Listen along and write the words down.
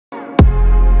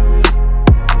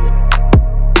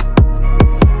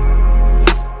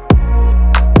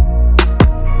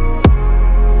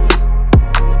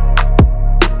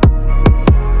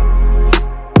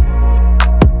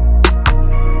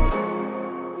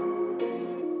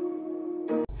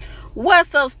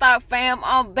What's up, stock fam?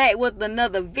 I'm back with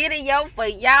another video for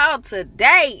y'all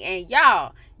today, and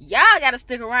y'all gotta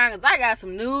stick around because I got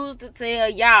some news to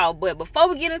tell y'all. But before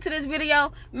we get into this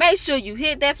video, make sure you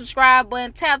hit that subscribe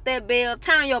button, tap that bell,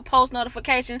 turn on your post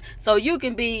notifications so you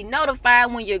can be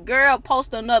notified when your girl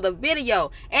posts another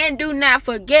video. And do not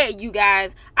forget, you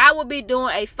guys, I will be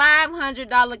doing a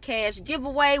 $500 cash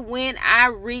giveaway when I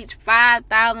reach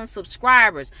 5,000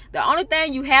 subscribers. The only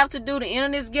thing you have to do to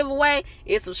enter this giveaway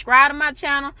is subscribe to my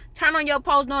channel, turn on your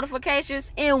post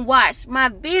notifications, and watch my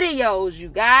videos, you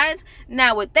guys.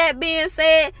 Now, with that being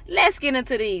said, let's get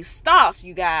into these stocks,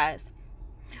 you guys.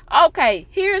 Okay,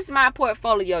 here's my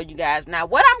portfolio, you guys. Now,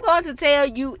 what I'm going to tell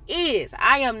you is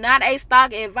I am not a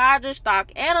stock advisor,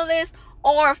 stock analyst,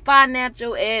 or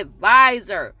financial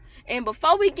advisor. And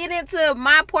before we get into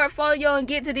my portfolio and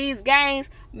get to these gains,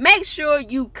 make sure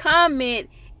you comment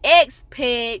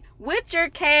Xpeng with your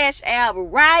cash app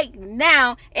right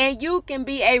now, and you can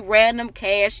be a random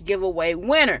cash giveaway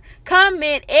winner.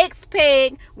 Comment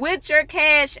Xpeng with your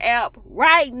cash app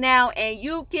right now, and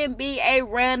you can be a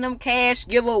random cash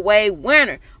giveaway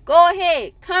winner. Go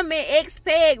ahead, comment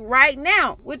Xpeng right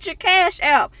now with your cash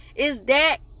app. It's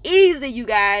that easy, you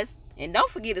guys. And don't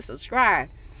forget to subscribe.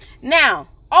 Now,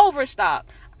 Overstock,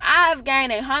 I've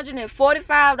gained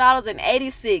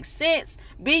 $145.86.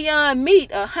 Beyond Meat,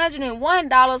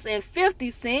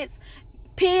 $101.50.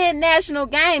 Penn National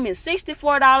Gaming,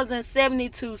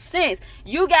 $64.72.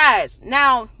 You guys,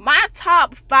 now my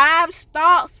top 5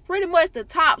 stocks, pretty much the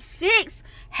top 6,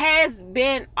 has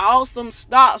been awesome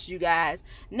stocks, you guys.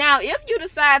 Now, if you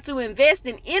decide to invest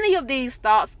in any of these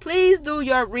stocks, please do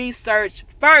your research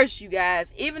first, you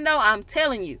guys, even though I'm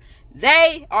telling you,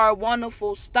 they are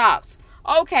wonderful stocks.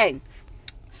 Okay,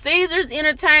 Caesars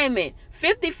Entertainment,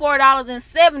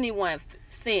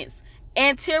 $54.71.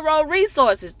 Antero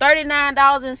Resources,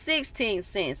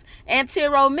 $39.16.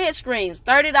 Antero Midstreams,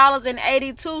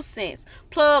 $30.82.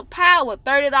 Plug Power,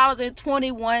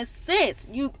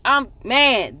 $30.21.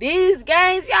 Man, these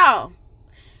gains, y'all.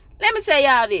 Let me tell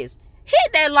y'all this.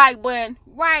 Hit that like button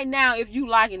right now if you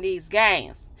liking these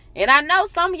gains. And I know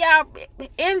some of y'all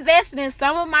invested in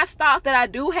some of my stocks that I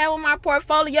do have on my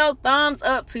portfolio. Thumbs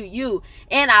up to you.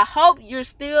 And I hope you're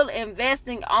still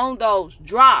investing on those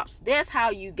drops. That's how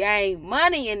you gain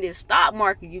money in this stock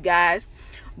market, you guys.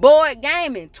 Boyd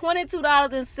Gaming,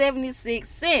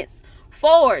 $22.76.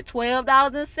 Ford,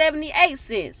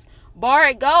 $12.78.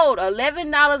 Barrick Gold,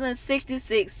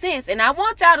 $11.66. And I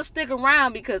want y'all to stick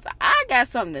around because I got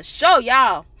something to show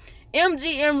y'all.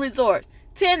 MGM Resort,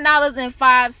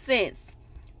 $10.05.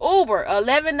 Uber,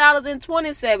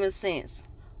 $11.27.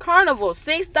 Carnival,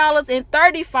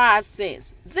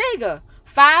 $6.35. Zynga,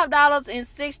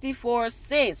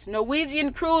 $5.64.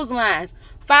 Norwegian Cruise Lines,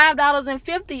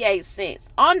 $5.58.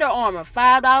 Under Armour,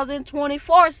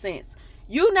 $5.24.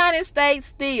 United States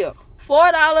Steel,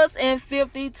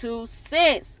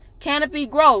 $4.52. Canopy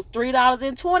Growth,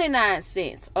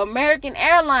 $3.29. American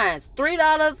Airlines,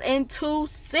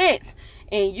 $3.02.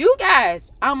 And you guys,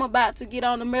 I'm about to get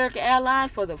on American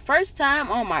Airlines for the first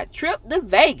time on my trip to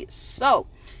Vegas. So,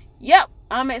 yep,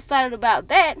 I'm excited about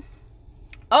that.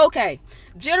 Okay,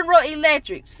 General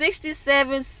Electric,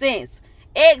 67 cents.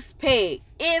 Xpeng,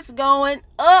 it's going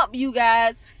up, you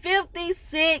guys,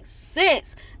 56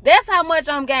 cents. That's how much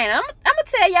I'm gaining. I'm going to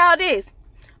tell y'all this.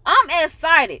 I'm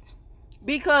excited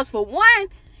because, for one,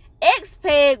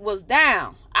 Xpeng was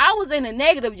down. I was in the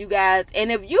negative, you guys. And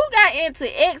if you got into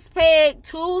Xpeng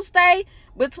Tuesday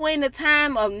between the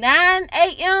time of 9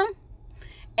 a.m.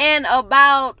 and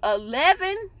about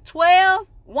 11, 12,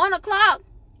 1 o'clock,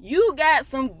 you got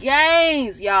some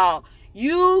gains, y'all.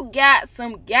 You got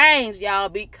some gains, y'all,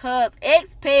 because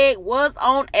Xpeng was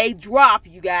on a drop,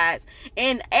 you guys.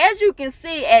 And as you can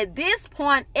see, at this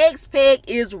point, Xpeng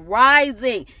is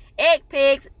rising.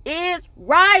 Xpeng is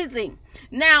rising.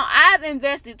 Now, I've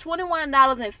invested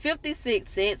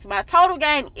 $21.56. My total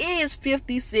gain is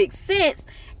 56 cents.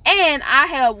 And I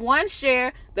have one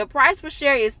share. The price per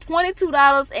share is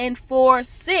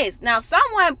 $22.04. Now,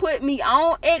 someone put me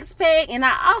on Xpeng, and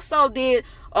I also did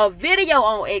a video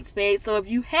on Xpeng. So if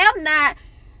you have not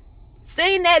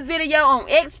seen that video on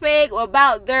Xpeng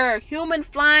about their human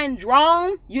flying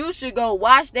drone, you should go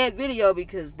watch that video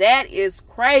because that is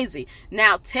crazy.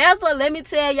 Now, Tesla, let me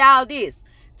tell y'all this.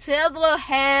 Tesla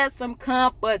has some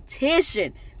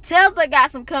competition. Tesla got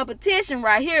some competition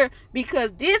right here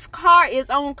because this car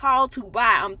is on call to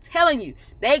buy. I'm telling you,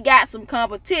 they got some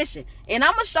competition. And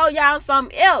I'm going to show y'all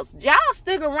something else. Y'all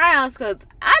stick around because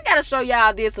I got to show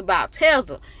y'all this about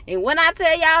Tesla. And when I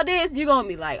tell y'all this, you're going to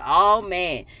be like, oh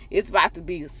man, it's about to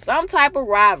be some type of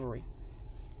rivalry.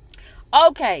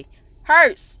 Okay,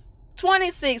 Hertz,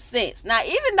 26 cents. Now,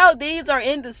 even though these are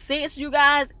in the cents, you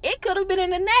guys, it could have been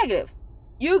in the negative.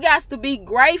 You got to be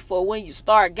grateful when you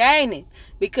start gaining,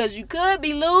 because you could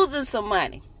be losing some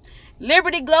money.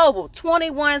 Liberty Global,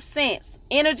 21 cents.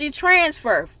 Energy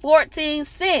Transfer, 14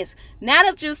 cents. Now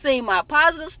that you see my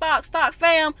positive stock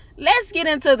fam, let's get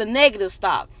into the negative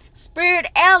stock. Spirit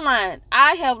Airlines,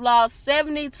 I have lost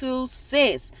 72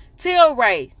 cents.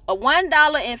 Tilray,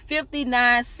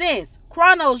 $1.59.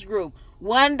 Chronos Group,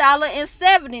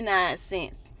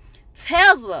 $1.79.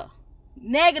 Tesla,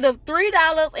 negative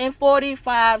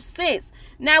 $3.45.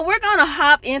 Now we're going to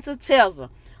hop into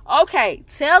Tesla. Okay,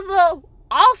 Tesla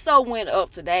also went up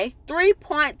today,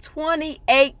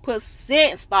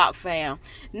 3.28% stock fam.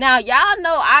 Now y'all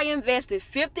know I invested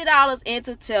 $50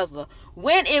 into Tesla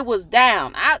when it was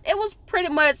down. It was pretty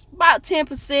much about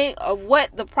 10% of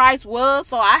what the price was,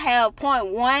 so I have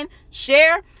 0.1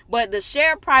 share, but the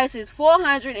share price is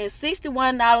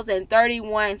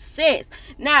 $461.31.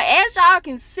 Now, as y'all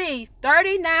can see,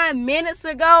 39 minutes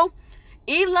ago,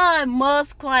 Elon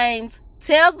Musk claims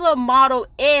Tesla Model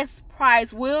S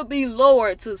price will be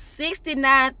lowered to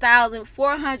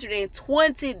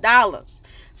 $69,420.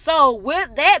 So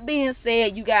with that being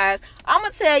said, you guys, I'm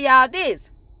gonna tell y'all this.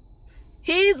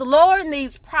 He's lowering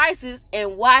these prices,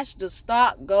 and watch the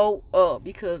stock go up,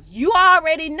 because you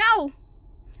already know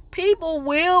people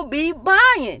will be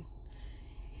buying,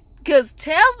 because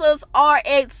Teslas are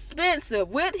expensive.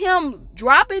 With him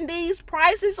dropping these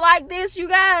prices like this, you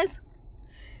guys,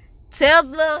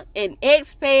 Tesla and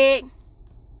Xpeng,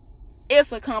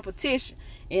 it's a competition.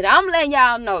 And I'm letting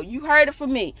y'all know, you heard it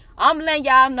from me, I'm letting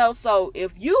y'all know. So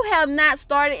if you have not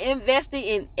started investing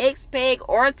in Xpeng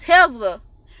or Tesla,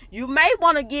 you may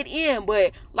want to get in.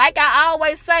 But like I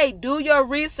always say, do your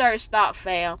research, stock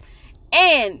fam,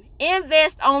 and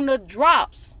invest on the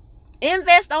drops.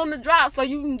 Invest on the drops so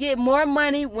you can get more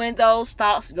money when those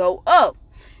stocks go up.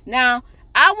 Now,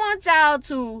 I want y'all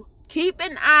to keep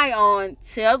an eye on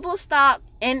Tesla stock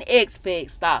and Xpeng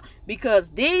stock, because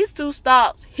these two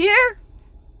stocks here,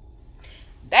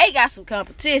 they got some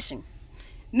competition.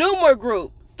 Numer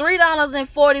Group,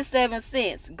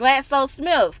 $3.47.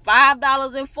 GlaxoSmith,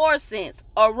 $5.04.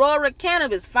 Aurora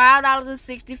Cannabis,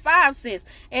 $5.65.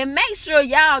 And make sure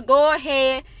y'all go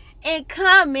ahead and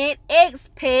comment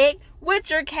Xpeng with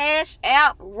your cash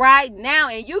out right now,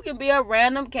 and you can be a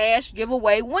random cash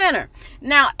giveaway winner.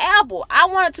 Now, Apple, I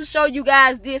wanted to show you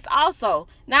guys this also.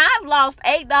 Now, I've lost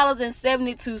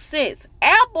 $8.72.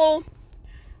 Apple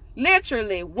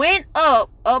literally went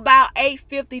up about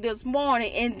 $8.50 this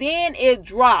morning, and then it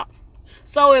dropped.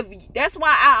 So that's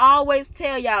why I always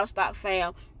tell y'all, stock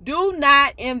fam, do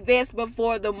not invest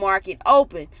before the market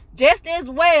open. Just as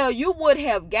well, you would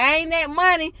have gained that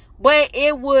money, but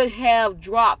it would have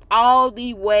dropped all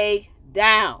the way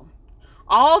down.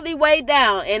 All the way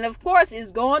down. And of course,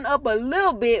 it's going up a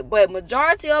little bit, but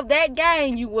majority of that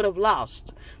gain you would have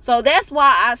lost. So that's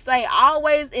why I say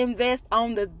always invest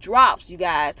on the drops, you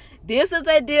guys. This is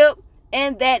a dip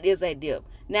and that is a dip.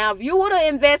 Now, if you would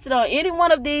have invested on any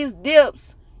one of these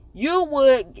dips, you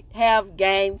would have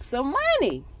gained some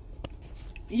money.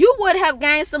 You would have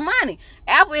gained some money.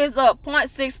 Apple is up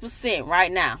 0.6%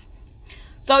 right now.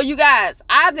 So you guys,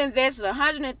 I've invested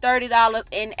 $130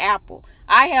 in Apple.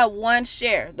 I have one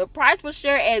share. The price per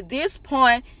share at this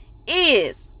point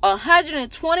is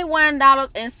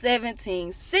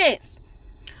 $121.17.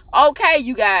 Okay,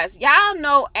 you guys, y'all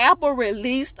know Apple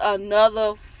released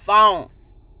another phone.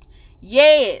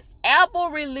 Yes, Apple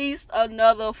released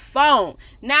another phone.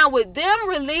 Now, with them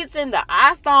releasing the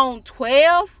iPhone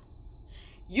 12,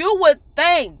 you would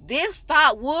think this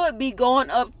stock would be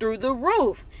going up through the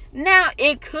roof. Now,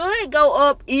 it could go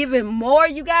up even more,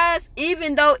 you guys,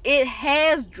 even though it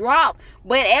has dropped.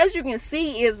 But as you can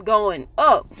see, it's going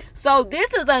up. So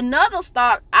this is another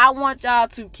stock I want y'all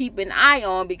to keep an eye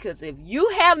on, because if you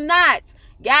have not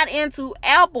got into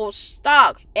Apple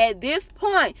stock at this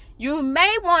point, you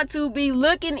may want to be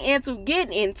looking into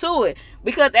getting into it.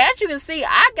 Because as you can see,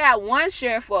 I got one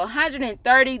share for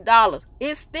 $130.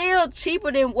 It's still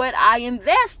cheaper than what I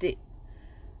invested.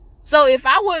 So if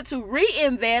I were to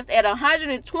reinvest at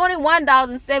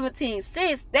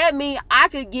 $121.17, that means I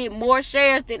could get more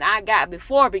shares than I got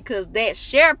before, because that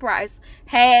share price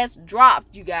has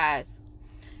dropped, you guys.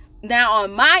 Now,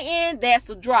 on my end, that's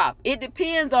the drop. It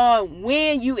depends on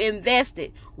when you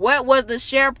invested. What was the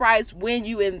share price when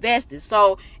you invested?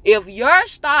 So if your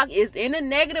stock is in the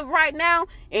negative right now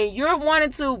and you're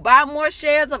wanting to buy more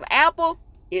shares of Apple,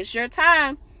 it's your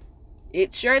time.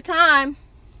 It's your time.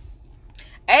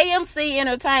 AMC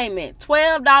Entertainment,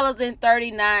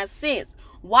 $12.39.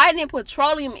 Whiting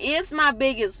Petroleum is my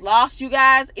biggest loss, you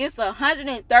guys. It's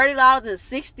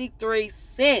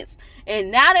 $130.63. And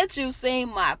now that you've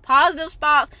seen my positive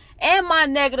stocks and my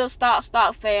negative stock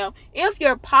fam, if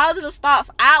your positive stocks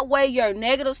outweigh your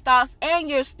negative stocks and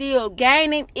you're still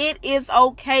gaining, it is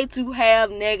okay to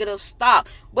have negative stock.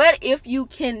 But if you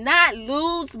cannot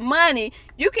lose money,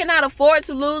 you cannot afford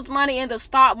to lose money in the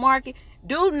stock market,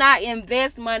 do not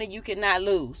invest money you cannot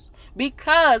lose,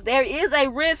 because there is a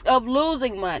risk of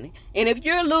losing money. And if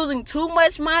you're losing too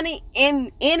much money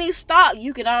in any stock,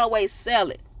 you can always sell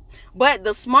it. But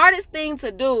the smartest thing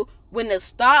to do when the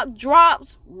stock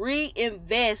drops,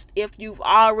 reinvest if you've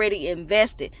already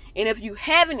invested. And if you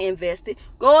haven't invested,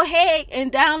 go ahead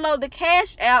and download the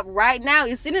Cash App right now.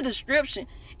 It's in the description.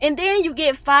 And then you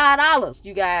get $5,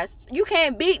 you guys. You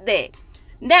can't beat that.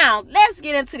 Now, let's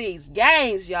get into these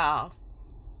gains, y'all.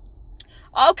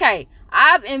 Okay,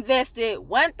 I've invested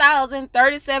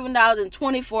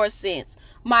 $1,037.24.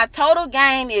 My total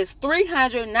gain is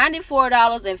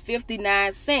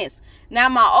 $394.59. Now,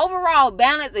 my overall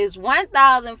balance is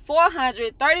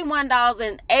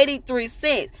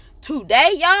 $1,431.83.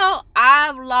 Today, y'all,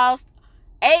 I've lost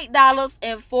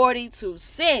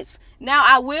 $8.42. Now,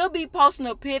 I will be posting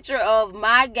a picture of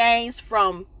my gains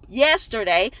from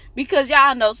yesterday, because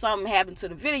y'all know something happened to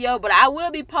the video, but I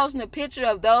will be posting a picture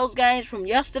of those gains from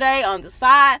yesterday on the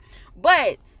side.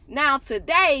 But now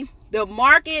today, the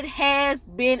market has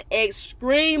been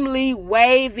extremely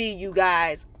wavy, you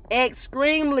guys.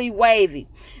 Extremely wavy.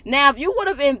 Now, if you would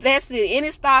have invested in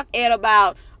any stock at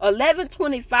about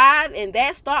 $11.25 and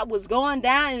that stock was going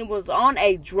down and was on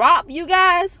a drop, you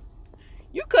guys,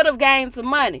 you could have gained some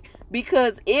money,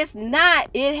 because it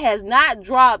has not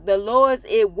dropped the lowest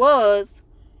it was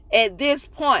at this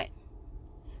point.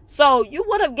 So you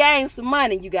would have gained some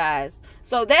money, you guys.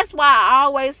 So that's why I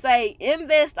always say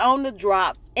invest on the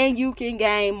drops and you can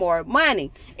gain more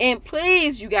money. And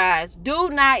please, you guys, do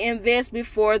not invest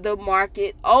before the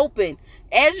market open.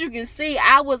 As you can see,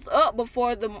 I was up by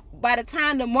the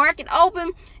time the market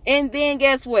opened, and then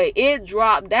guess what? It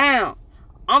dropped down.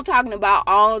 I'm talking about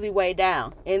all the way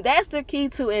down. And that's the key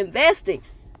to investing.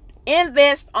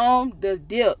 Invest on the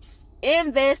dips.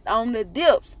 Invest on the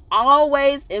dips.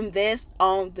 Always invest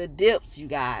on the dips, you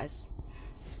guys.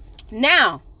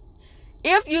 Now,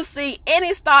 if you see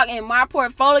any stock in my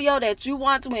portfolio that you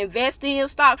want to invest in,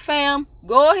 stock fam,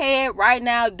 go ahead right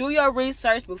now. Do your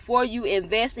research before you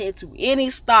invest into any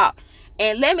stock.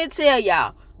 And let me tell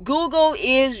y'all, Google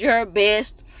is your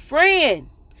best friend.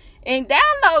 And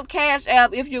download Cash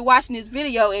App if you're watching this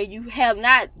video and you have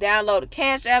not downloaded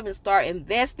Cash App and start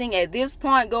investing at this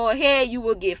point. Go ahead, you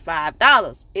will get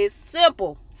 $5. It's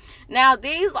simple. Now,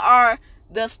 these are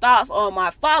the stocks on my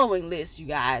following list, you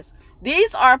guys.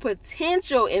 These are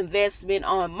potential investment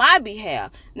on my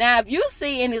behalf. Now, if you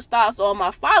see any stocks on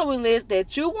my following list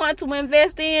that you want to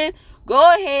invest in,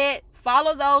 go ahead,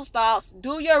 follow those stocks,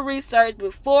 do your research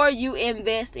before you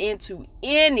invest into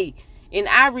any, and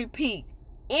I repeat,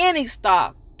 any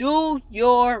stock. Do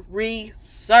your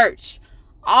research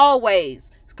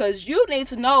always, because you need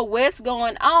to know what's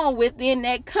going on within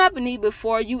that company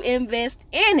before you invest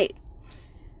in it.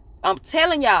 I'm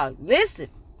telling y'all, listen,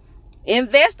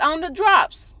 invest on the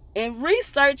drops and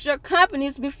research your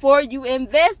companies before you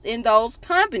invest in those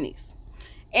companies.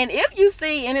 And if you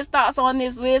see any stocks on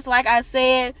this list, like I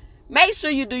said, make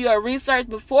sure you do your research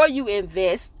before you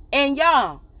invest. And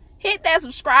y'all, hit that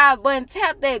subscribe button,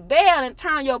 tap that bell, and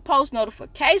turn on your post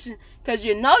notification, because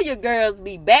you know your girls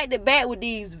be back to back with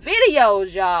these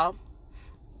videos, y'all.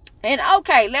 And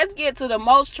okay, let's get to the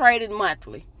most traded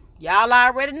monthly. Y'all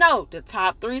already know the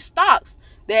top 3 stocks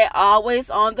that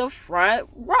always on the front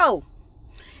row.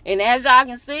 And as y'all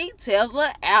can see,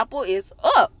 Tesla, Apple is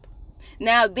up.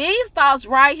 Now, these stocks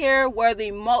right here were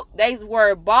they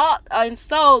were bought and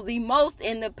sold the most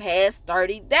in the past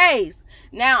 30 days.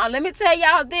 Now, let me tell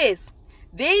y'all this.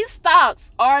 These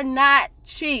stocks are not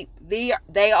cheap. They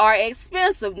are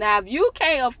expensive. Now, if you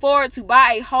can't afford to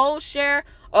buy a whole share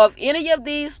of any of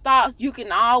these stocks, you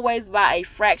can always buy a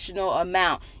fractional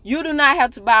amount. You do not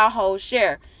have to buy a whole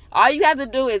share. All you have to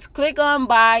do is click on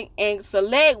buy and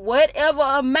select whatever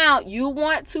amount you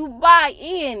want to buy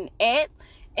in at,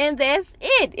 and that's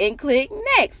it. And click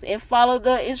next and follow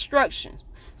the instructions.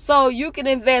 So you can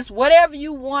invest whatever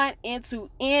you want into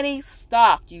any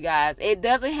stock, you guys. It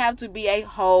doesn't have to be a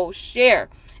whole share.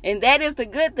 And that is the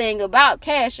good thing about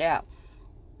Cash App.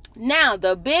 Now,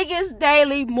 the biggest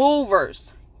daily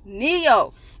movers,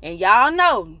 NIO. And y'all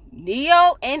know,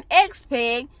 NIO and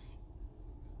Xpeng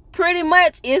pretty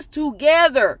much is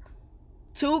together.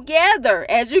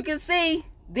 As you can see,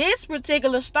 this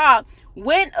particular stock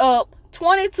went up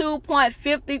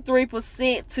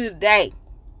 22.53% today.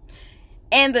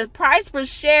 And the price per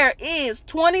share is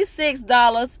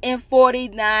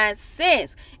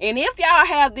 $26.49. And if y'all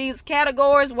have these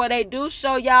categories where they do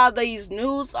show y'all these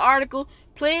news articles,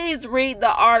 please read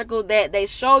the article that they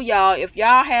show y'all. If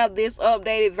y'all have this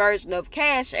updated version of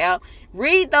Cash App,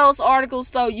 read those articles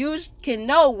so you can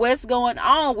know what's going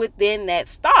on within that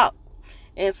stock.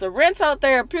 And Sorrento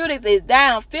Therapeutics is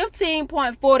down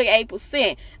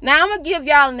 15.48%. Now I'm going to give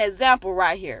y'all an example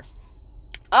right here.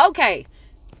 Okay,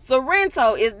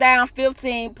 Sorrento is down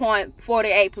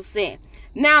 15.48%.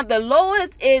 Now the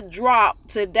lowest it dropped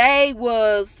today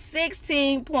was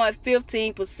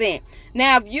 16.15%.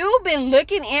 Now if you've been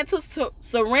looking into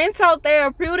Sorrento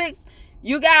Therapeutics,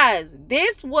 you guys,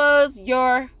 this was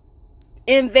your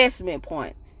investment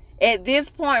point. At this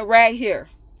point right here,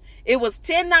 it was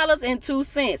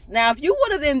 $10.02. Now if you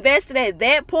would have invested at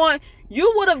that point,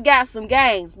 you would have got some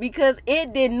gains because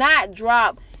it did not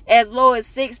drop as low as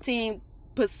 16%.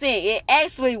 It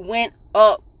actually went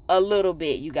up a little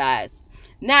bit, you guys.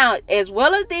 Now, as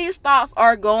well as these stocks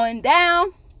are going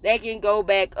down, they can go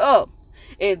back up.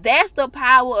 And that's the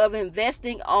power of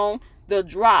investing on the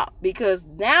drop, because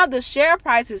now the share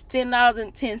price is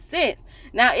 $10.10.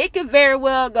 Now, it could very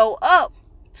well go up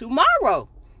tomorrow.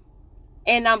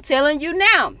 And I'm telling you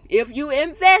now, if you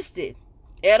invested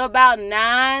at about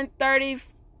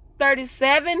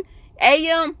 9:37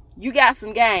 a.m., you got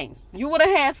some gains. You would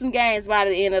have had some gains by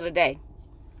the end of the day.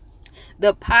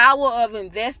 The power of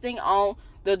investing on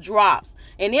the drops.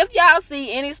 And if y'all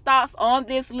see any stocks on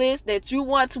this list that you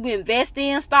want to invest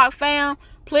in, stock fam,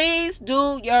 please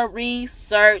do your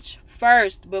research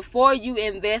first before you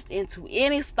invest into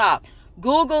any stock.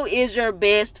 Google is your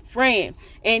best friend.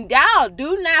 And y'all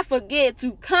do not forget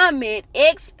to comment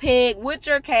Xpeng with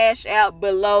your Cash App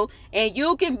below, and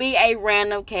you can be a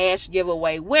random cash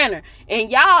giveaway winner.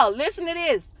 And y'all, listen to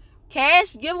this.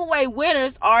 Cash giveaway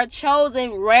winners are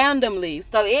chosen randomly.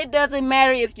 So it doesn't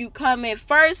matter if you come in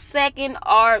first, second,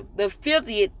 or the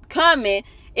 50th comment.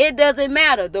 It doesn't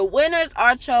matter. The winners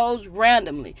are chosen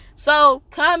randomly. So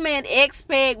comment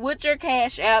Xpeng with your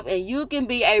Cash App and you can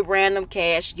be a random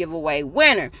cash giveaway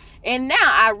winner. And now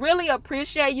I really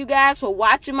appreciate you guys for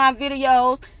watching my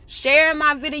videos, sharing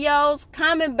my videos,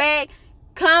 coming back,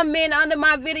 comment under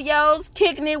my videos,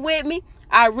 kicking it with me.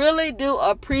 I really do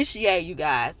appreciate you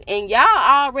guys. And y'all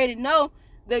already know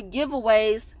the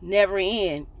giveaways never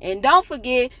end. And don't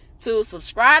forget to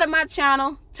subscribe to my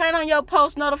channel, turn on your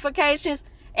post notifications,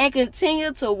 and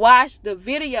continue to watch the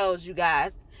videos, you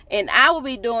guys. And I will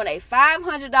be doing a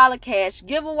 $500 cash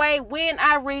giveaway when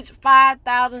I reach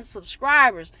 5,000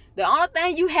 subscribers. The only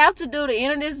thing you have to do to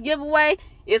enter this giveaway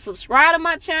is subscribe to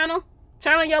my channel,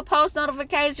 turn on your post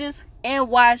notifications, and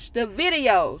watch the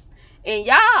videos. And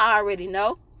y'all already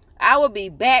know I will be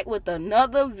back with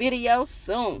another video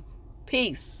soon.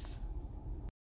 Peace.